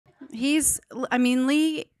I mean,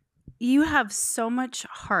 Lee, you have so much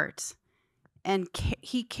heart, and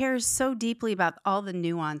he cares so deeply about all the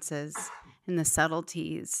nuances and the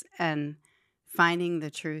subtleties and finding the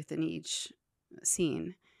truth in each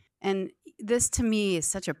scene. And this to me is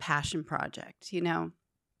such a passion project, you know?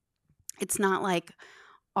 It's not like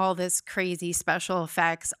all this crazy special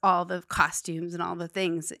effects, all the costumes and all the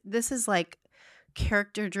things. This is like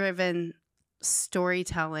character driven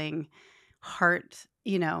storytelling, heart,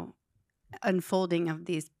 you know, unfolding of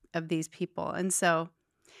these people. And so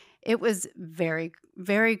it was very,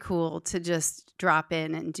 very cool to just drop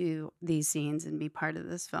in and do these scenes and be part of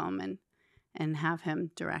this film and have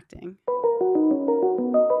him directing.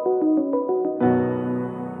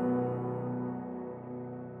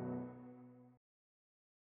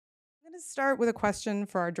 I'm going to start with a question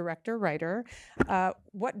for our director-writer.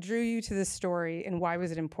 What drew you to this story, and why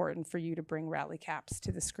was it important for you to bring Rally Caps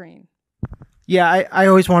to the screen? Yeah, I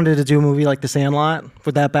always wanted to do a movie like The Sandlot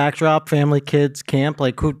with that backdrop, family, kids, camp.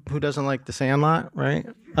 Like who doesn't like The Sandlot, right?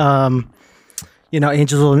 You know,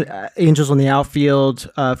 Angels on the Outfield.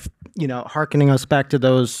 You know, hearkening us back to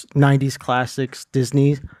those '90s classics,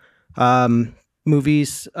 Disney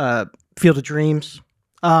movies, Field of Dreams.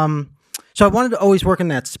 So I wanted to always work in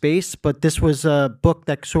that space, but this was a book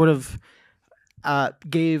that sort of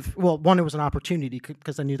gave, well, one, it was an opportunity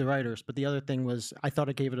because I knew the writers, but the other thing was I thought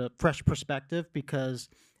it gave it a fresh perspective because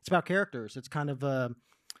it's about characters. It's kind of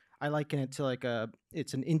I liken it to like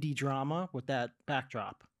it's an indie drama with that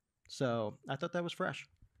backdrop. So I thought that was fresh.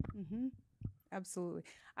 Mm-hmm. Absolutely.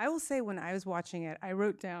 I will say when I was watching it, I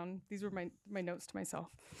wrote down, these were my notes to myself: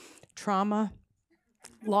 trauma,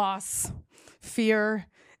 loss, fear,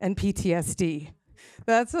 and PTSD.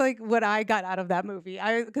 That's like what I got out of that movie.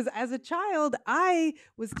 Because as a child, I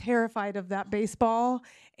was terrified of that baseball.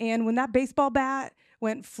 And when that baseball bat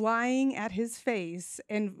went flying at his face,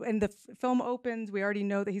 and the film opens, we already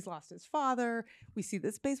know that he's lost his father. We see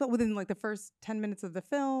this baseball within like the first 10 minutes of the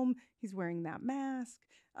film. He's wearing that mask.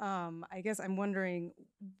 I guess I'm wondering,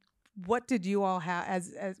 what did you all have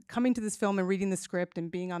as coming to this film and reading the script and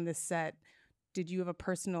being on this set? Did you have a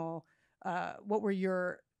personal? What were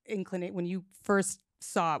your inclination when you first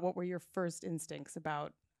saw it? What were your first instincts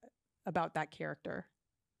about that character?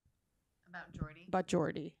 About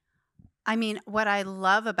Jordy. I mean, what I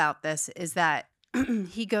love about this is that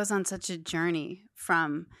he goes on such a journey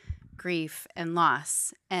from grief and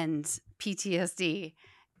loss and PTSD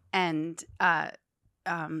and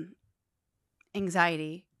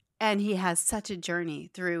anxiety, and he has such a journey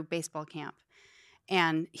through baseball camp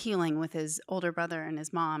and healing with his older brother and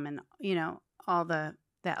his mom, and you know, all the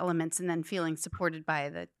elements, and then feeling supported by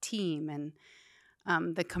the team and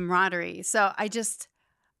the camaraderie. So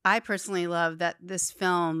I personally love that this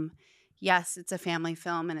film, yes, it's a family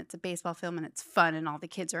film and it's a baseball film and it's fun and all the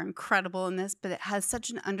kids are incredible in this, but it has such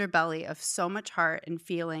an underbelly of so much heart and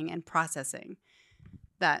feeling and processing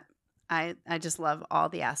that I just love all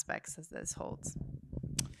the aspects that this holds.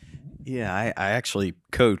 Yeah, I actually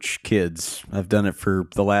coach kids. I've done it for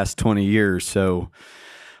the last 20 years. So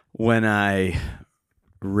when I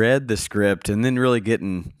read the script and then really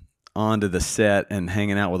getting onto the set and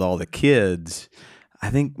hanging out with all the kids, I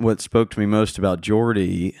think what spoke to me most about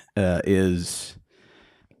Jordy is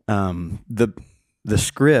the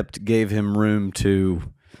script gave him room to,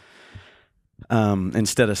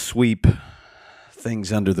 instead of sweep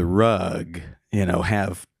things under the rug, you know,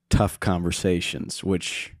 have tough conversations,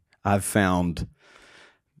 which I've found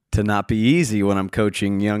to not be easy when I'm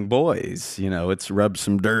coaching young boys. You know, it's rub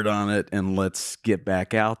some dirt on it and let's get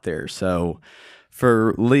back out there. So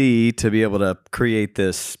for Lee to be able to create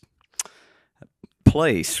this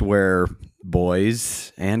place where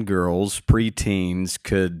boys and girls, preteens,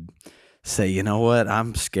 could say, you know what,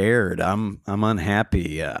 I'm scared, I'm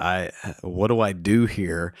unhappy, what do I do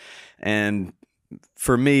here? And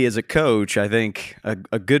for me as a coach, I think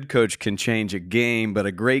a good coach can change a game, but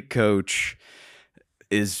a great coach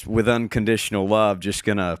is, with unconditional love, just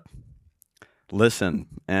gonna listen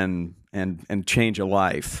and change a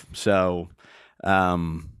life. So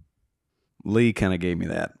Lee kind of gave me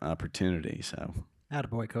that opportunity. So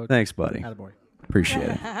Attaboy, coach. Thanks, buddy. Attaboy. Appreciate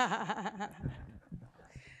it.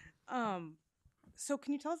 So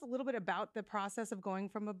can you tell us a little bit about the process of going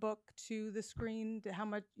from a book to the screen? How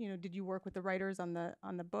much, you know, did you work with the writers on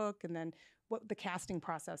the book, and then what the casting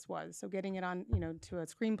process was? So getting it on, you know, to a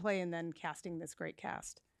screenplay and then casting this great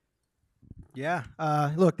cast. Yeah.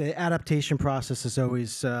 Look, the adaptation process is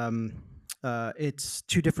always, it's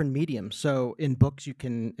two different mediums. So in books, you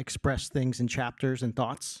can express things in chapters and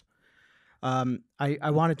thoughts.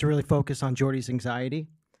 I wanted to really focus on Jordy's anxiety.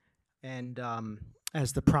 And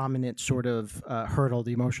as the prominent sort of hurdle,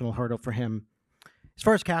 the emotional hurdle for him. As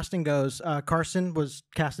far as casting goes, Carson was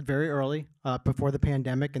casted very early before the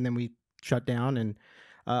pandemic, and then we shut down. And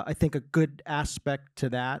I think a good aspect to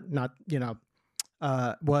that,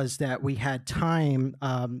 was that we had time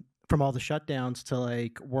from all the shutdowns to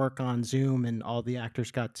like work on Zoom, and all the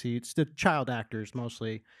actors it's the child actors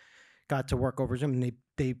mostly got to work over Zoom, and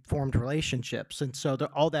they formed relationships, and so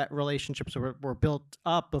all that relationships were built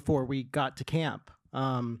up before we got to camp.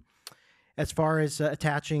 As far as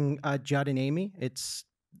attaching Judd and Amy,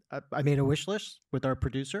 I made a wish list with our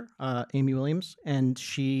producer, Amy Williams, and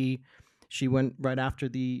she went right after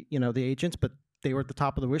the agents, but they were at the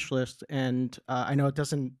top of the wish list. And I know it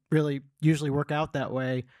doesn't really usually work out that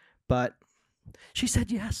way, but she said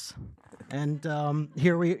yes, and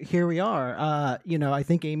here we are. I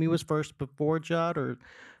think Amy was first before Judd, or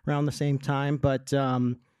around the same time. But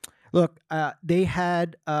look, they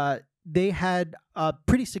had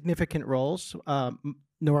pretty significant roles,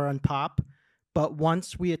 Nora and Pop. But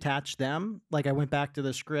once we attached them, like I went back to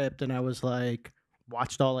the script and I was like,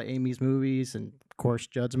 watched all of Amy's movies and of course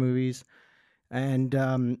Judd's movies, and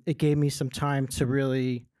it gave me some time to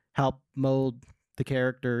really help mold the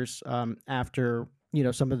characters after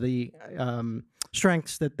some of the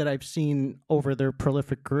strengths that I've seen over their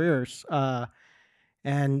prolific careers.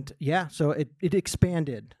 And yeah, so it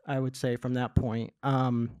expanded, I would say, from that point.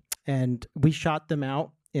 And we shot them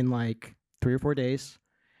out in like 3 or 4 days.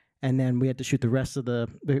 And then we had to shoot the rest of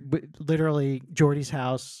literally Jordy's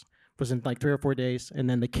house was in like 3 or 4 days. And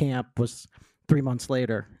then the camp was 3 months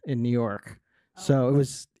later in New York. So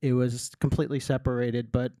it was completely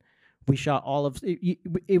separated, but we shot all of it.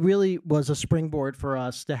 It really was a springboard for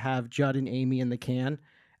us to have Judd and Amy in the can.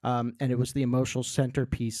 And it was the emotional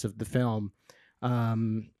centerpiece of the film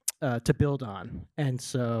to build on. And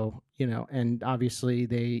so, and obviously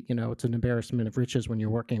it's an embarrassment of riches when you're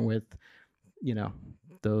working with,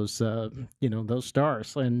 those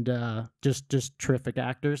stars, and just terrific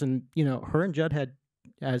actors. And her and Judd had,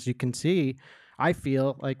 as you can see, I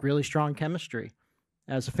feel like really strong chemistry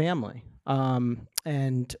as a family,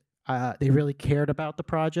 and they really cared about the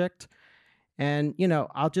project. And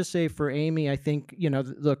I'll just say for Amy, I think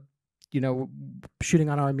look, shooting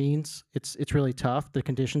on our means, it's really tough. The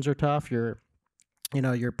conditions are tough. You're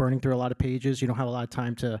burning through a lot of pages. You don't have a lot of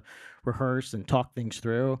time to rehearse and talk things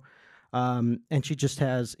through. And she just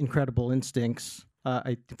has incredible instincts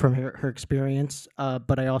from her experience.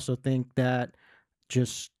 But I also think that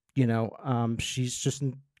just, she's just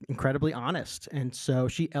incredibly honest. And so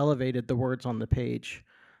she elevated the words on the page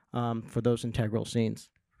for those integral scenes.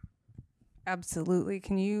 Absolutely.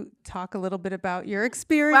 Can you talk a little bit about your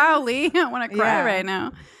experience? Wow, Lee, I want to cry right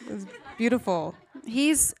now. It was beautiful.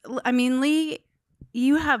 Lee,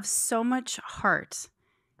 you have so much heart.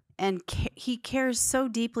 And he cares so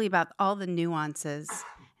deeply about all the nuances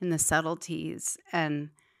and the subtleties and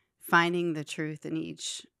finding the truth in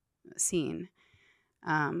each scene.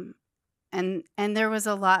 And there was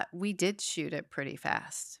a lot. We did shoot it pretty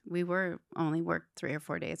fast. We only worked 3 or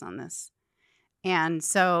 4 days on this. And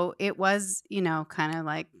so it was, kind of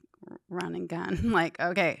like run and gun, like,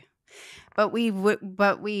 okay. But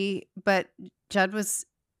Judd was,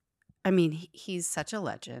 he's such a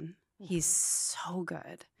legend. He's so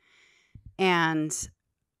good. And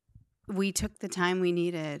we took the time we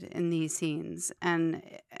needed in these scenes. And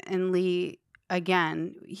Lee,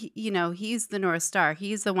 again, he's the North Star.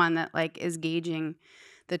 He's the one that like is gauging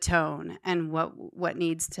the tone and what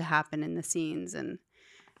needs to happen in the scenes.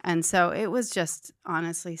 And so it was just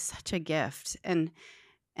honestly such a gift. And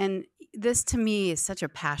this to me is such a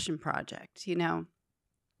passion project,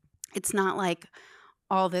 It's not like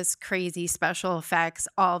all this crazy special effects,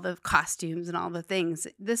 all the costumes and all the things.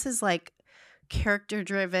 This is like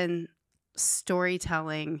character-driven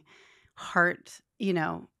storytelling, heart,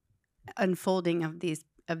 unfolding of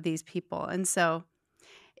these people. And so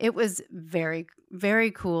it was very, very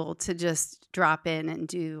cool to just drop in and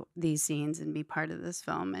do these scenes and be part of this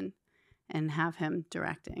film and have him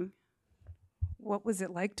directing. What was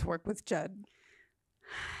it like to work with Judd?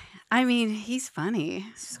 He's funny.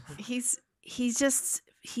 He's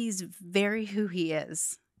very who he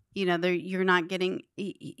is. You're not getting,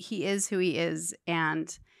 he is who he is,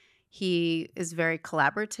 and he is very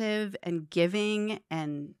collaborative and giving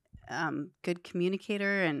and good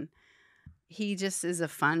communicator, and he just is a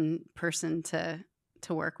fun person to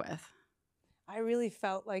work with. I really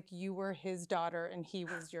felt like you were his daughter and he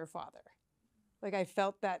was your father. Like I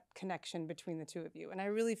felt that connection between the two of you, and I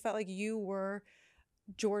really felt like you were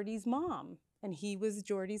Jordy's mom and he was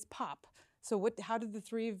Jordy's pop. So how did the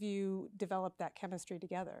three of you develop that chemistry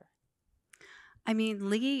together? I mean,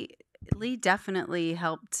 Lee definitely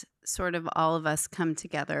helped sort of all of us come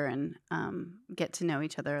together and get to know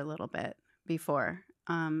each other a little bit before,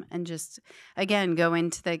 and just again go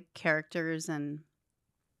into the characters and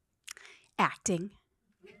acting.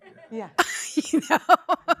 Yeah. You know,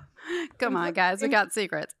 come on, guys, we got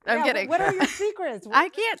secrets. I'm kidding. What are your secrets? I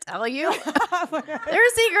can't tell you. They're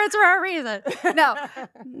secrets for a reason.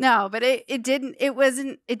 No, but it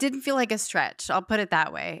didn't feel like a stretch. I'll put it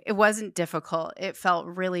that way. It wasn't difficult. It felt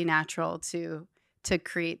really natural to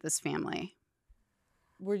create this family.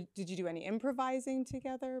 Did you do any improvising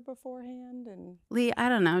together beforehand? And Lee, I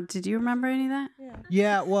don't know. Did you remember any of that?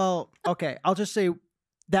 Yeah, well, okay. I'll just say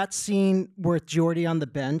that scene with Jordy on the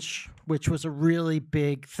bench, which was a really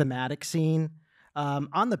big thematic scene.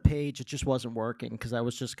 On the page, it just wasn't working because I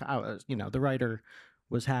was, the writer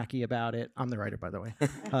was hacky about it. I'm the writer, by the way,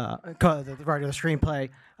 the writer of the screenplay.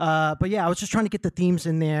 But yeah, I was just trying to get the themes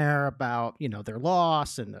in there about, their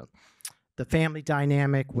loss and the family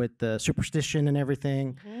dynamic with the superstition and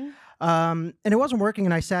everything. And it wasn't working.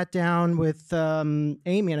 And I sat down with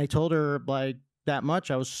Amy and I told her like that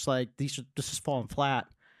much. I was just like, this is falling flat.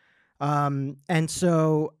 And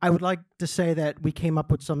so I would like to say that we came up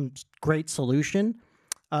with some great solution,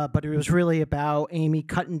 but it was really about Amy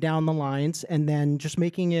cutting down the lines and then just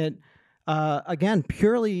making it, again,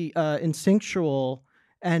 purely instinctual.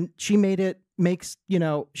 And she made it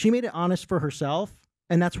honest for herself.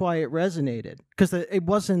 And that's why it resonated, because it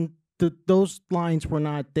wasn't, those lines were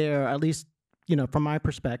not there, at least, from my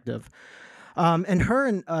perspective. And her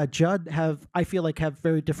and Judd I feel like have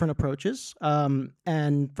very different approaches,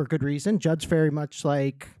 and for good reason. Judd's very much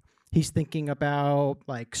like, he's thinking about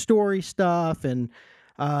like story stuff and,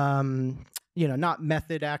 not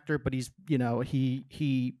method actor, but he's,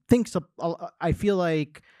 he thinks, I feel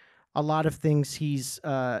like a lot of things he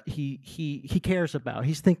cares about.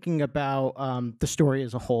 He's thinking about the story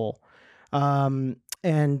as a whole. And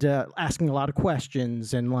asking a lot of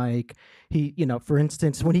questions, and like for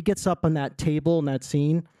instance, when he gets up on that table in that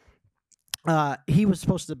scene, he was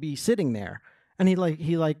supposed to be sitting there, and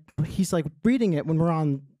he's like reading it when we're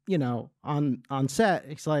on on set.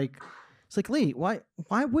 It's like Lee, why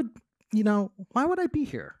would I be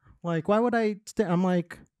here? Like, why would I stay? I'm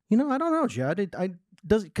like, I don't know, Judd.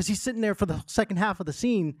 Because he's sitting there for the second half of the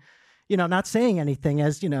scene, not saying anything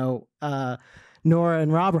as Nora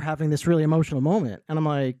and Rob are having this really emotional moment. And I'm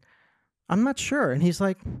like, I'm not sure. And he's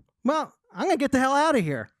like, well, I'm going to get the hell out of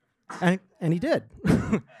here. And he did.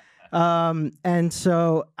 And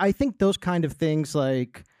so I think those kind of things,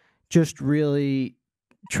 like just really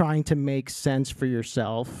trying to make sense for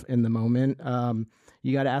yourself in the moment.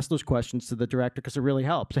 You got to ask those questions to the director because it really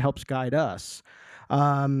helps. It helps guide us.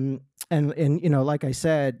 And like I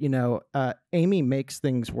said, Amy makes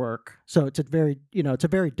things work. So it's a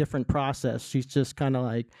very different process. She's just kind of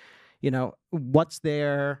like, what's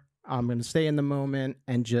there? I'm going to stay in the moment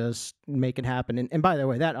and just make it happen. And by the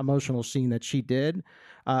way, that emotional scene that she did,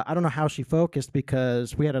 I don't know how she focused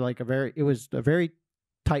because we had it was a very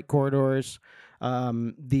tight corridors.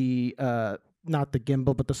 Not the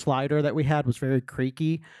gimbal, but the slider that we had was very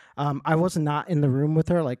creaky. I was not in the room with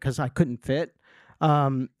her, because I couldn't fit.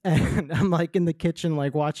 And I'm like in the kitchen,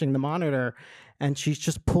 like watching the monitor, and she's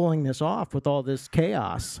just pulling this off with all this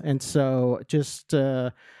chaos. And so just,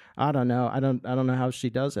 I don't know. I don't know how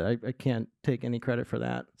she does it. I can't take any credit for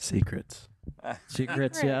that. Secrets.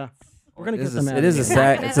 Secrets, yeah. We're going to get them out. It is a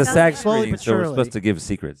SAG. It's a SAG Slowly screening, but so we're surely. supposed to give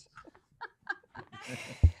secrets.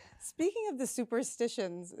 Speaking of the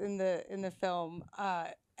superstitions in the film,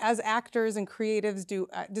 as actors and creatives,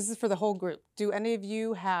 this is for the whole group, do any of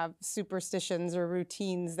you have superstitions or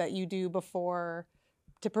routines that you do before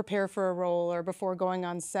to prepare for a role or before going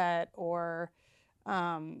on set or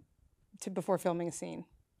before filming a scene?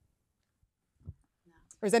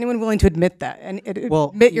 Or is anyone willing to admit that and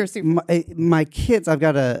admit your superstition? My kids, I've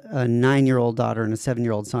got a 9-year-old daughter and a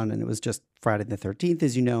 7-year-old son, and it was just Friday the 13th,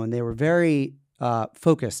 as you know, and they were very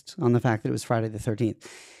focused on the fact that it was Friday the 13th.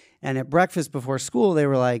 And at breakfast before school, they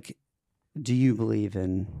were like, do you believe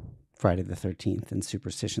in Friday the 13th and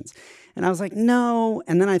superstitions? And I was like, no.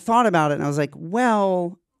 And then I thought about it, and I was like,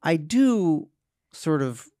 well, I do sort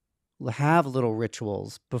of have little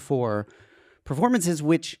rituals before performances,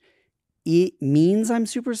 which it means I'm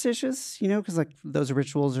superstitious, because like those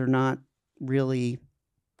rituals are not really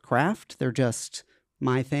craft. They're just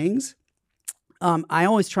my things. I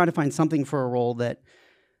always try to find something for a role that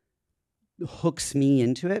hooks me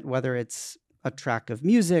into it, whether it's a track of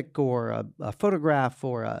music or a photograph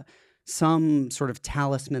or some sort of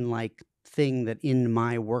talisman-like thing that in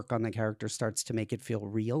my work on the character starts to make it feel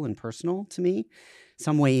real and personal to me,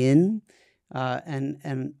 some way in.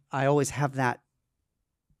 And I always have that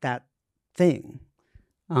that thing.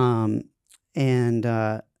 Yeah. And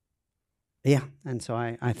so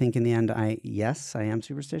I think in the end, yes, I am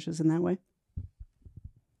superstitious in that way.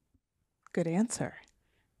 Good answer.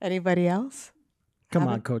 Anybody else? Come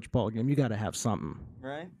Have on, it? Coach Baldwin, you got to have something.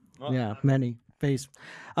 Right? Yeah, many face.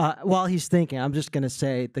 While he's thinking, I'm just gonna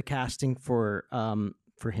say the casting for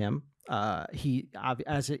him. He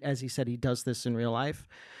as he said, he does this in real life.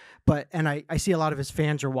 But I see a lot of his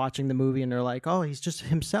fans are watching the movie and they're like, oh, he's just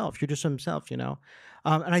himself. You're just himself, you know.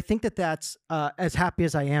 And I think that's as happy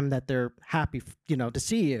as I am that they're happy, you know, to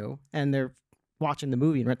see you and they're watching the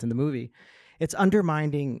movie and renting the movie. It's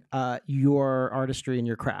undermining your artistry and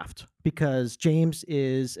your craft because James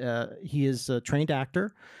is he is a trained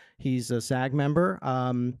actor. He's a SAG member.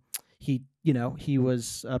 He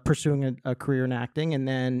was pursuing a career in acting, and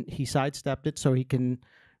then he sidestepped it so he can,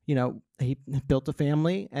 you know, he built a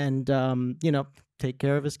family and take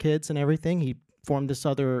care of his kids and everything. He formed this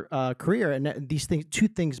other career, and these two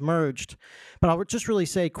things merged. But I'll just really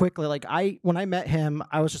say quickly, like when I met him,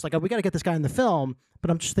 I was just like, oh, we got to get this guy in the film. But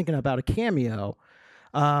I'm just thinking about a cameo.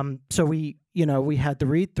 So we had the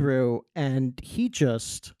read through, and he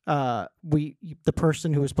just the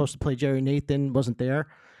person who was supposed to play Jerry Nathan wasn't there,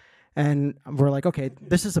 and we're like, okay,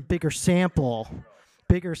 this is a bigger sample.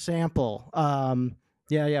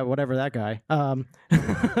 Yeah, whatever that guy.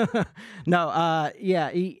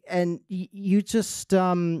 You just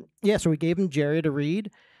so we gave him Jerry to read.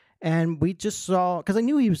 And we just saw, because I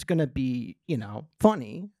knew he was going to be, you know,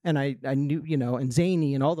 funny, and I knew, you know, and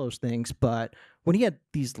zany and all those things. But when he had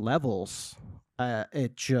these levels,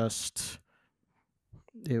 it just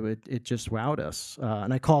wowed us.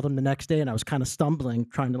 And I called him the next day, and I was kind of stumbling,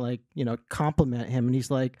 trying to, like, you know, compliment him. And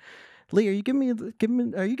he's like, Lee, are you giving me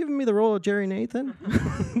the role of Jerry Nathan?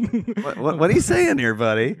 what are you saying here,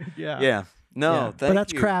 buddy? Yeah. No, yeah. thank But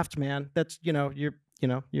that's you. craft, man. That's you're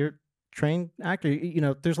trained actor. You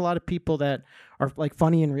know, there's a lot of people that are like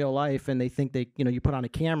funny in real life, and they think you put on a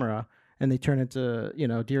camera and they turn into, you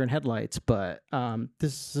know, deer in headlights. But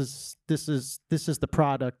this is the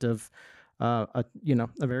product of a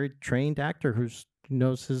very trained actor who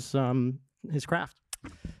knows his craft.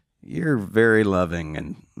 You're very loving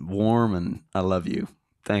and warm, and I love you.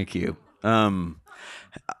 Thank you.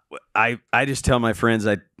 I just tell my friends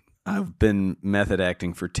I've been method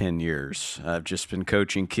acting for 10 years. I've just been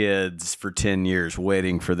coaching kids for 10 years,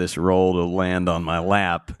 waiting for this role to land on my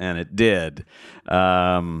lap, and it did.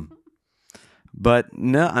 But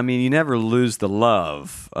no, I mean, you never lose the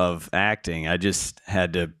love of acting. I just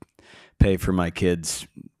had to pay for my kids'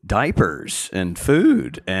 diapers and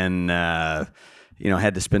food, and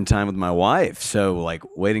had to spend time with my wife. So, like,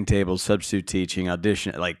 waiting tables, substitute teaching,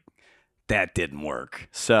 audition, like, that didn't work.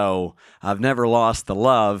 So I've never lost the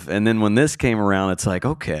love. And then when this came around, it's like,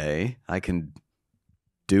 okay, I can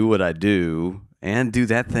do what I do and do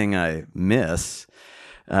that thing I miss.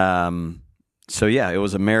 So yeah, it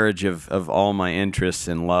was a marriage of all my interests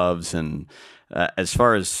and loves. And as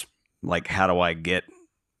far as like, how do I get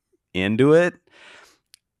into it?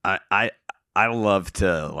 I love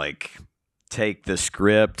to like take the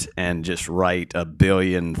script and just write a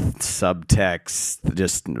billion subtext,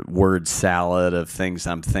 just word salad of things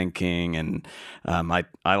I'm thinking. And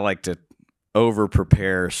I like to over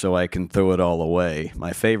prepare so I can throw it all away.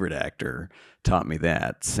 My favorite actor taught me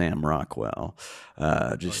that, Sam Rockwell.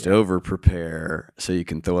 Over prepare so you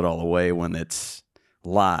can throw it all away when it's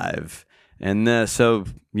live. And so,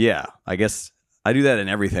 yeah, I guess I do that in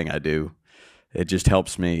everything I do. It just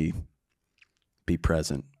helps me be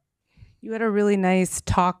present. You had a really nice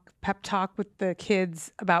pep talk with the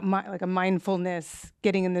kids about like a mindfulness,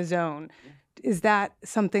 getting in the zone. Is that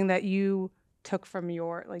something that you took from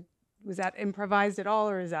was that improvised at all,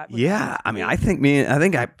 or is that? Yeah, I mean, I think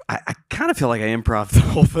I kind of feel like I improv the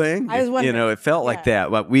whole thing. I was wondering. It felt like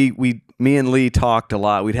that. But me and Lee talked a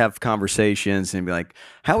lot. We'd have conversations and be like,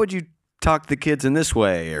 how would you talk to the kids in this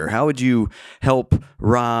way, or how would you help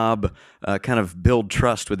Rob kind of build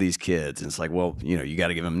trust with these kids? And it's like, well, you got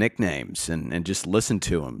to give them nicknames and just listen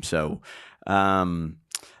to them. So what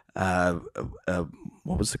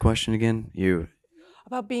was the question again?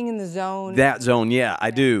 About being in the zone. That zone, yeah,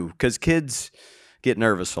 I do, because kids get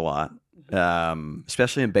nervous a lot,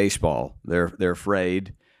 especially in baseball. They're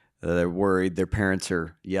afraid, they're worried, their parents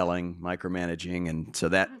are yelling, micromanaging, and so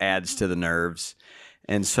that adds to the nerves.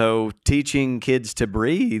 And so teaching kids to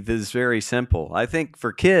breathe is very simple. I think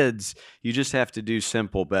for kids, you just have to do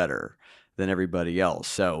simple better than everybody else.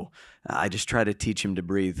 So I just try to teach them to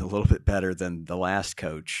breathe a little bit better than the last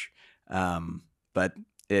coach. But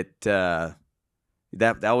that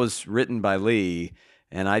was written by Lee,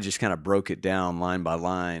 and I just kind of broke it down line by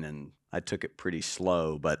line, and I took it pretty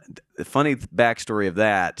slow. But the funny backstory of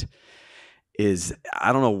that is,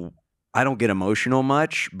 I don't know, I don't get emotional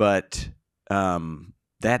much, but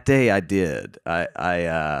that day I did.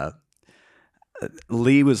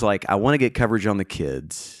 Lee was like, I want to get coverage on the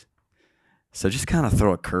kids, so just kind of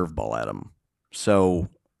throw a curveball at them. So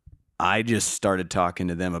I just started talking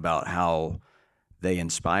to them about how they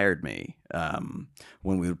inspired me.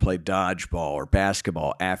 When we would play dodgeball or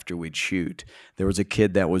basketball after we'd shoot, there was a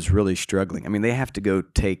kid that was really struggling. I mean, they have to go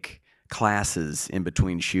take classes in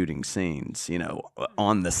between shooting scenes, you know,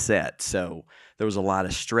 on the set. So there was a lot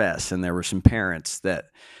of stress, and there were some parents that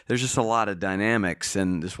there's just a lot of dynamics.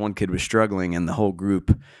 And this one kid was struggling, and the whole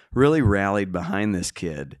group really rallied behind this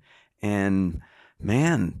kid. And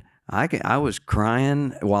man, I was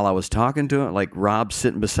crying while I was talking to him. Like, Rob's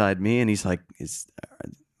sitting beside me, and he's like,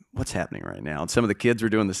 what's happening right now? And some of the kids were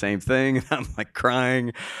doing the same thing, and I'm like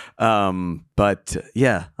crying. But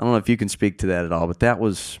yeah, I don't know if you can speak to that at all, but that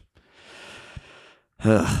was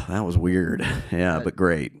weird. Yeah, but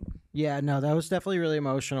great. Yeah, no, that was definitely really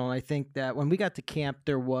emotional. And I think that when we got to camp,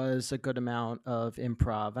 there was a good amount of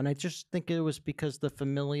improv. And I just think it was because the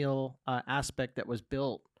familial aspect that was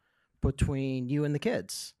built between you and the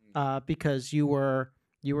kids, because you were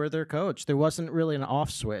their coach. There wasn't really an off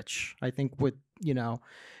switch, I think, with, you know,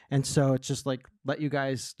 and so it's just like, let you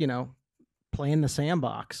guys, you know, play in the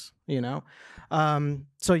sandbox, you know?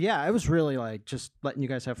 So yeah, it was really like just letting you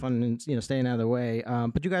guys have fun and, you know, staying out of the way.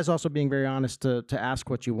 But you guys also being very honest to ask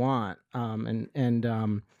what you want. I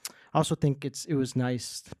also think it was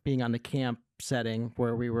nice being on the camp setting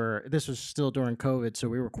where this was still during COVID, so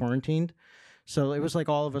we were quarantined. So it was like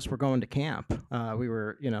all of us were going to camp. We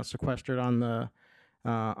were, you know, sequestered on the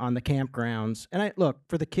campgrounds. And look,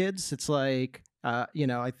 for the kids, it's like, you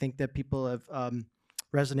know, I think that people have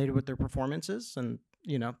resonated with their performances, and,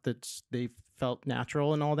 you know, that they felt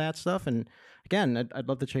natural and all that stuff. And again, I'd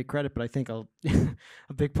love to take credit, but I think a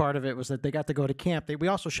big part of it was that they got to go to camp. We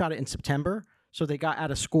also shot it in September, so they got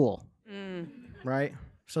out of school, right?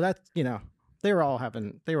 So that's, you know, they were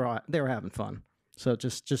having fun. So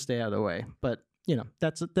just stay out of the way. But, you know,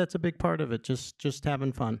 that's a big part of it. Just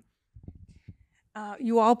having fun.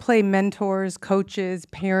 You all play mentors, coaches,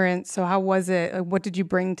 parents. So how was it? What did you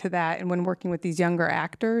bring to that? And when working with these younger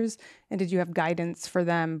actors, and did you have guidance for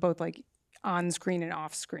them, both like on screen and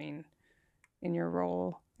off screen, in your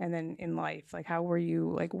role, and then in life? Like, how were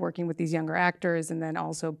you like working with these younger actors, and then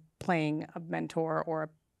also playing a mentor or a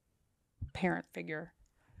parent figure?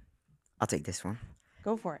 I'll take this one.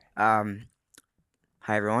 Go for it.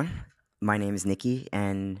 Hi, everyone. My name is Nicky,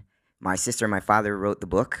 and my sister and my father wrote the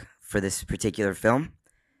book for this particular film.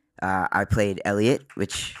 I played Elliot,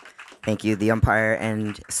 which, thank you, the umpire,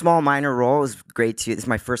 and a small minor role. It was great too. This is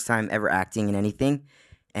my first time ever acting in anything.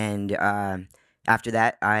 And after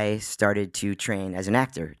that, I started to train as an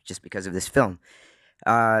actor just because of this film.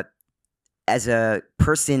 As a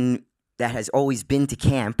person that has always been to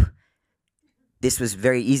camp, this was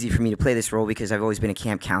very easy for me to play this role because I've always been a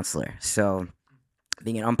camp counselor. So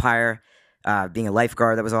being an umpire, being a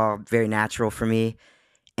lifeguard, that was all very natural for me.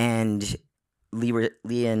 And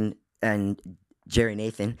Lee and Jerry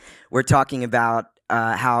Nathan were talking about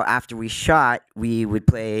how after we shot, we would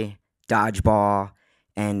play dodgeball.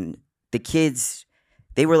 And the kids,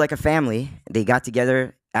 they were like a family. They got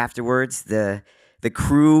together afterwards. The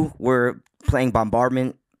crew were playing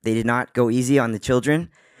bombardment. They did not go easy on the children.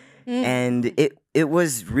 And it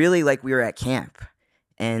was really like we were at camp.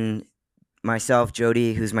 And myself,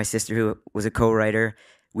 Jody, who's my sister, who was a co-writer,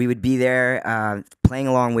 we would be there playing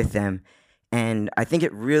along with them. And I think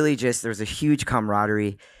it really just, there was a huge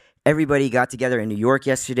camaraderie. Everybody got together in New York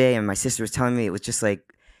yesterday, and my sister was telling me it was just like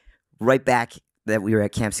right back that we were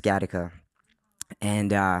at Camp Scatica.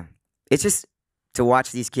 And it's just to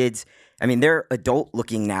watch these kids. I mean, they're adult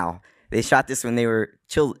looking now. They shot this when they were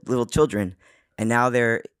little children, and now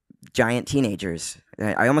they're giant teenagers.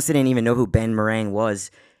 I almost didn't even know who Ben Meringue was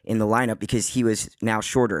in the lineup because he was now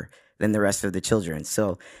shorter than the rest of the children.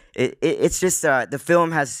 So it's just, the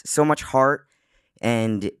film has so much heart,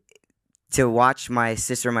 and to watch my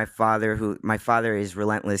sister and my father is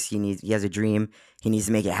relentless. He has a dream. He needs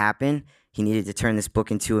to make it happen. He needed to turn this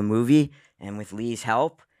book into a movie, and with Lee's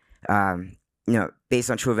help,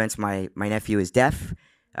 based on true events, my nephew is deaf.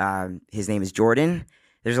 His name is Jordan.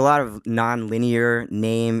 There's a lot of non-linear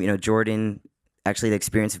name. Jordan, actually the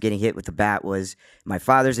experience of getting hit with the bat was my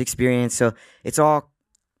father's experience. So it's all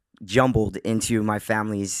jumbled into my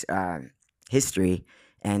family's history.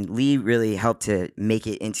 And Lee really helped to make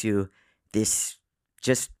it into this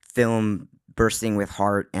just film bursting with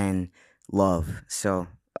heart and love. So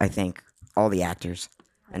I thank all the actors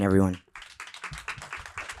and everyone.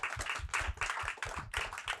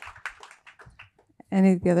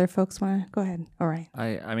 Any of the other folks want to go ahead? All right.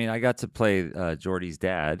 I mean, I got to play Jordy's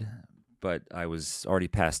dad, but I was already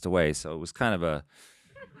passed away, so it was kind of a.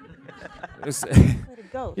 It was,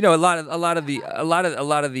 you know, a lot of the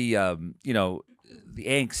you know, the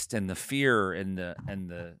angst and the fear and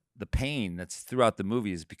the pain that's throughout the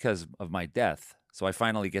movie is because of my death. So I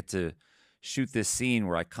finally get to shoot this scene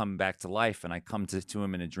where I come back to life and I come to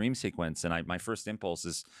him in a dream sequence, and my first impulse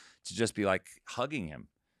is to just be like hugging him.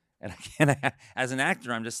 And as an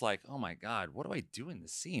actor, I'm just like, oh my God, what do I do in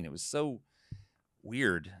this scene? It was so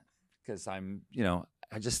weird because I'm, you know,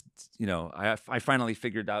 I just, you know, I finally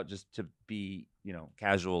figured out just to be, you know,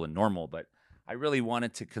 casual and normal, but I really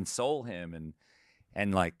wanted to console him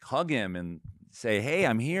and like hug him and say, hey,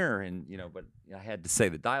 I'm here. And, you know, but I had to say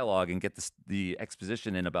the dialogue and get the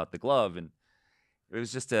exposition in about the glove. And it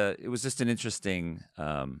was just an interesting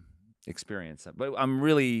experience. But I'm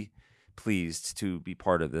really pleased to be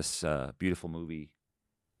part of this beautiful movie.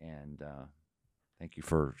 And thank you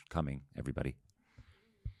for coming, everybody.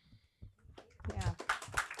 Yeah.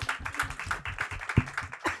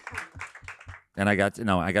 And I got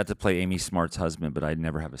to play Amy Smart's husband, but I'd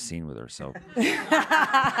never have a scene with her. So,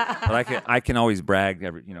 but I can always brag,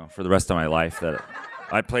 you know, for the rest of my life that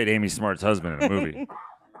I played Amy Smart's husband in a movie.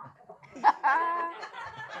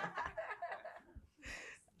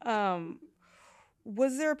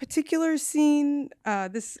 Was there a particular scene?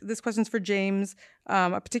 This question's for James.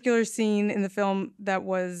 A particular scene in the film that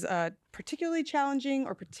was particularly challenging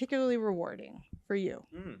or particularly rewarding for you?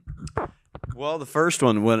 Well, the first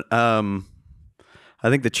one, when I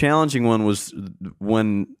think the challenging one was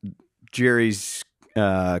when Jerry's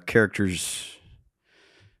character's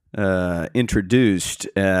introduced,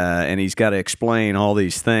 and he's got to explain all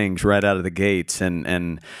these things right out of the gates,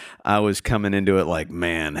 and I was coming into it like,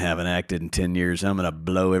 man, haven't acted in 10 years, I'm gonna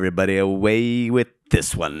blow everybody away with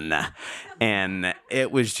this one, and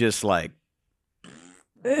it was just like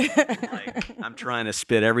I'm trying to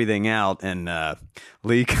spit everything out, and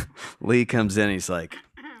Lee comes in, he's like,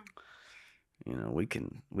 you know, we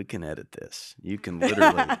can edit this. You can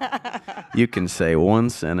literally, you can say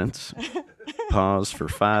one sentence, pause for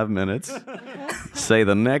 5 minutes, say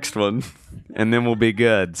the next one, and then we'll be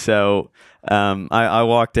good. So I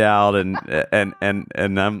walked out and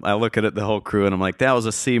I look at it, the whole crew, and I'm like, that was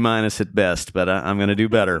a C- at best, but I'm going to do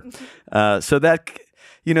better. So that,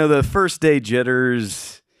 you know, the first day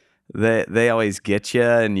jitters, they always get you,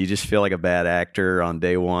 and you just feel like a bad actor on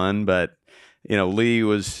day one. But you know,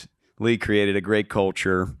 Lee created a great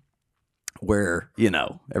culture where, you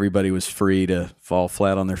know, everybody was free to fall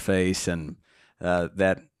flat on their face, and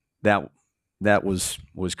that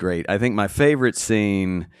was great. I think my favorite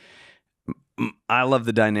scene, I love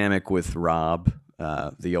the dynamic with Rob,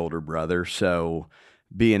 the older brother. So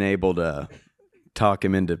being able to talk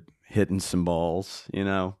him into hitting some balls, you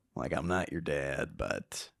know, like, I'm not your dad,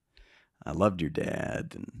 but I loved your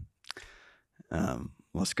dad, and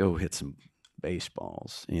let's go hit some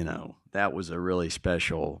baseballs, you know, that was a really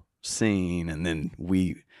special scene. And then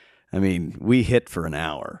we hit for an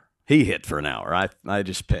hour. He hit for an hour. I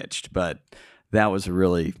just pitched, but that was a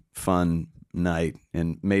really fun night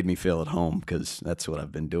and made me feel at home, because that's what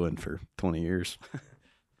I've been doing for 20 years.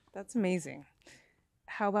 That's amazing.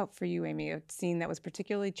 How about for you, Amy? A scene that was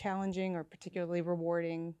particularly challenging or particularly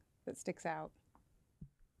rewarding that sticks out?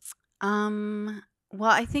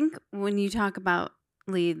 Well, I think when you talk about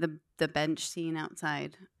Lee, the bench scene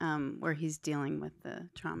outside, where he's dealing with the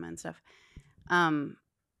trauma and stuff,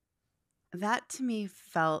 that to me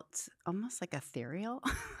felt almost like ethereal.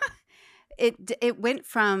 It went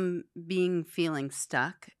from feeling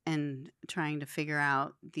stuck and trying to figure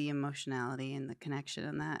out the emotionality and the connection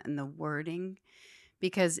and that and the wording,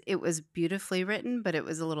 because it was beautifully written, but it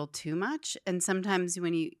was a little too much. And sometimes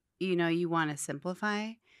when you want to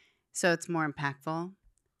simplify, so it's more impactful.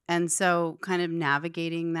 And so kind of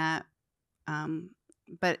navigating that.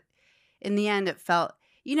 But in the end, it felt,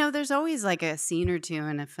 you know, there's always like a scene or two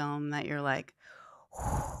in a film that you're like,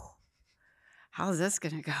 how's this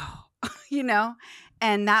going to go? You know?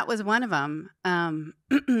 And that was one of them.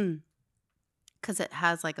 Because it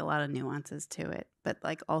has like a lot of nuances to it, but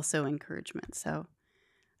like also encouragement. So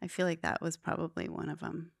I feel like that was probably one of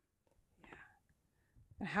them.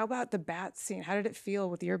 And how about the bat scene? How did it feel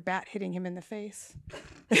with your bat hitting him in the face?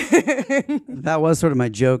 That was sort of my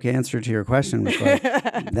joke answer to your question. Was like,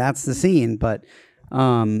 that's the scene. But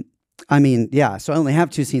I mean, yeah. So I only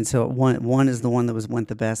have two scenes. So one is the one that went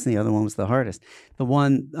the best, and the other one was the hardest. The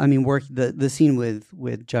one, I mean, the scene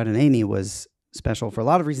with Judd and Amy was special for a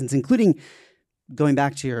lot of reasons, including going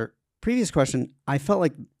back to your previous question. I felt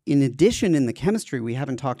like, in addition, in the chemistry, we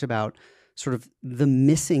haven't talked about sort of the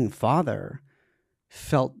missing father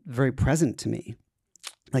felt very present to me.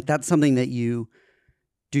 Like that's something that you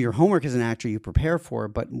do your homework as an actor, you prepare for.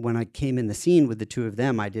 But when I came in the scene with the two of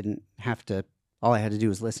them, I didn't have to, all I had to do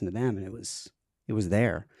was listen to them, and it was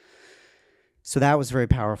there. So that was very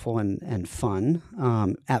powerful and fun,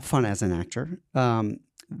 fun as an actor.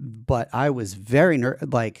 But I was very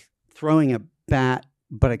like throwing a bat,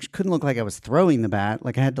 but I couldn't look like I was throwing the bat.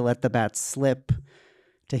 Like I had to let the bat slip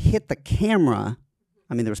to hit the camera.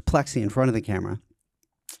 I mean, there was plexi in front of the camera.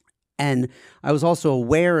 And I was also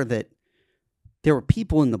aware that there were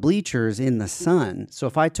people in the bleachers in the sun. So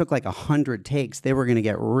if I took like 100 takes, they were going to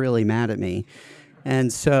get really mad at me.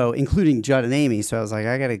 And so, including Judd and Amy. So I was like,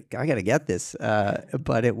 I gotta get this.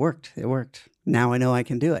 But it worked. It worked. Now I know I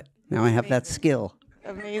can do it. Now I have that skill.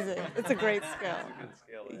 Amazing. It's a great skill.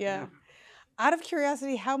 Yeah. Out of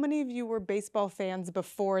curiosity, how many of you were baseball fans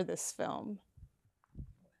before this film?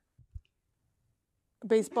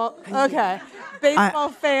 Baseball? Okay. Baseball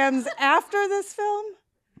fans after this film?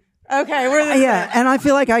 Okay, we're the yeah, and I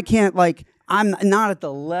feel like I can't, like, I'm not at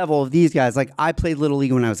the level of these guys. Like, I played Little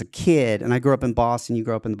League when I was a kid, and I grew up in Boston. You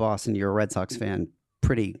grew up in Boston. You're a Red Sox fan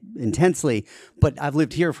pretty intensely. But I've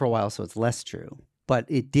lived here for a while, so it's less true. But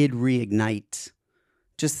it did reignite.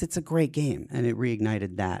 Just, it's a great game, and it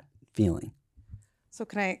reignited that feeling. So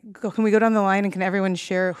can we go down the line, and can everyone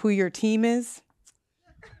share who your team is?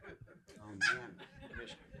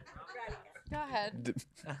 Go ahead.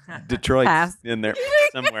 Detroit's in there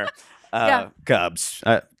somewhere. Cubs.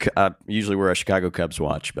 I usually wear a Chicago Cubs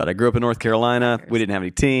watch, but I grew up in North Carolina. We didn't have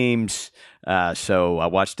any teams, so I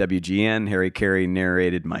watched WGN. Harry Carey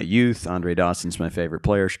narrated my youth. Andre Dawson's my favorite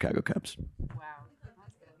player. Chicago Cubs. Wow.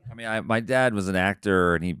 I mean, my dad was an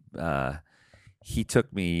actor, and he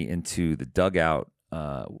took me into the dugout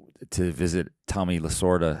to visit Tommy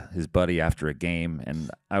Lasorda, his buddy, after a game,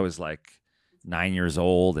 and I was like 9 years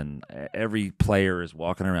old, and every player is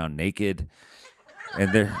walking around naked,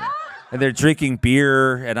 and they're drinking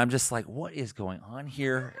beer, and I'm just like, what is going on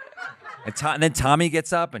here? And then Tommy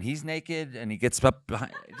gets up, and he's naked, and he gets up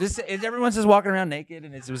behind. Everyone's just walking around naked,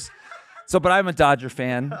 and it was so. But I'm a Dodger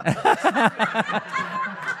fan. But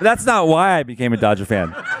that's not why I became a Dodger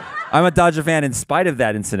fan. I'm a Dodger fan in spite of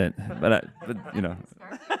that incident. But you know.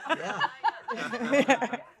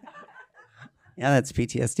 Yeah, that's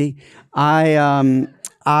PTSD.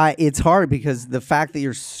 It's hard because the fact that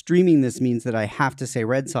you're streaming this means that I have to say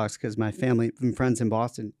Red Sox because my family and friends in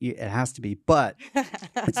Boston, it has to be. But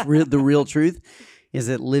it's the real truth is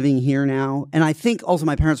that living here now, and I think also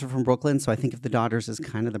my parents are from Brooklyn, so I think of the Dodgers as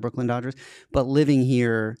kind of the Brooklyn Dodgers. But living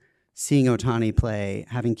here, seeing Ohtani play,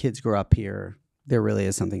 having kids grow up here, there really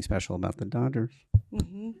is something special about the Dodgers.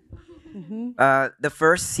 Mm-hmm. Mm-hmm. The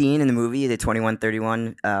first scene in the movie, the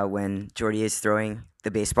 21-31, when Jordy is throwing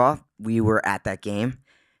the baseball, we were at that game.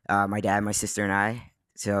 My dad, my sister, and I.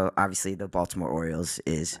 So obviously, the Baltimore Orioles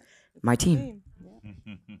is my team. Nice.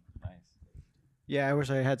 Yeah, I wish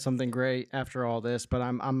I had something great after all this, but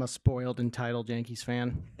I'm a spoiled, entitled Yankees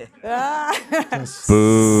fan. Boo.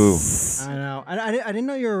 I know. I didn't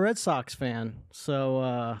know you were a Red Sox fan.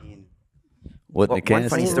 So, One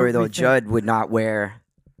funny story though, Judd would not wear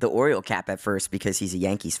the Oriole cap at first because he's a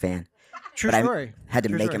Yankees fan. True but story. I had to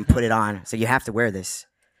True make story. him put it on. So you have to wear this.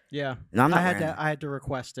 Yeah. No, I'm not I wearing it. had to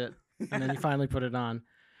request it, and then he finally put it on.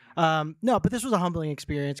 No, but this was a humbling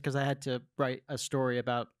experience because I had to write a story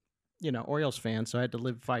about, Orioles fans, so I had to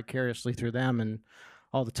live vicariously through them and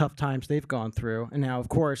all the tough times they've gone through. And now, of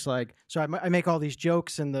course, I make all these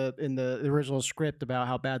jokes in the original script about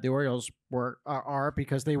how bad the Orioles are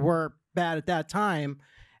because they were bad at that time.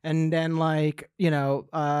 And then,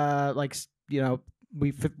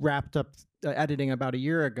 we wrapped up editing about a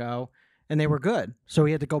year ago, and they were good. So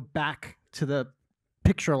we had to go back to the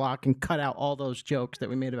picture lock and cut out all those jokes that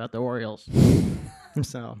we made about the Orioles.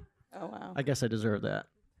 So, oh wow! I guess I deserve that.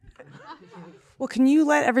 Well, can you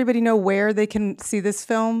let everybody know where they can see this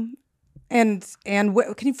film, and can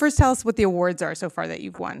you first tell us what the awards are so far that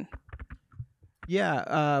you've won?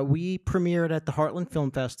 Yeah, we premiered at the Heartland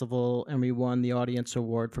Film Festival, and we won the Audience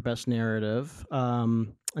Award for Best Narrative,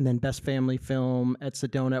 and then Best Family Film at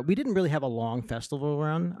Sedona. We didn't really have a long festival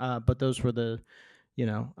run, but those were the,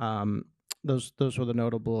 those were the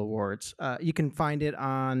notable awards. You can find it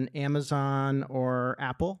on Amazon or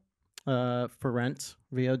Apple for rent,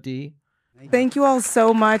 VOD. Thank you all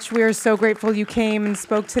so much. We are so grateful you came and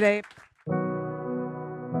spoke today.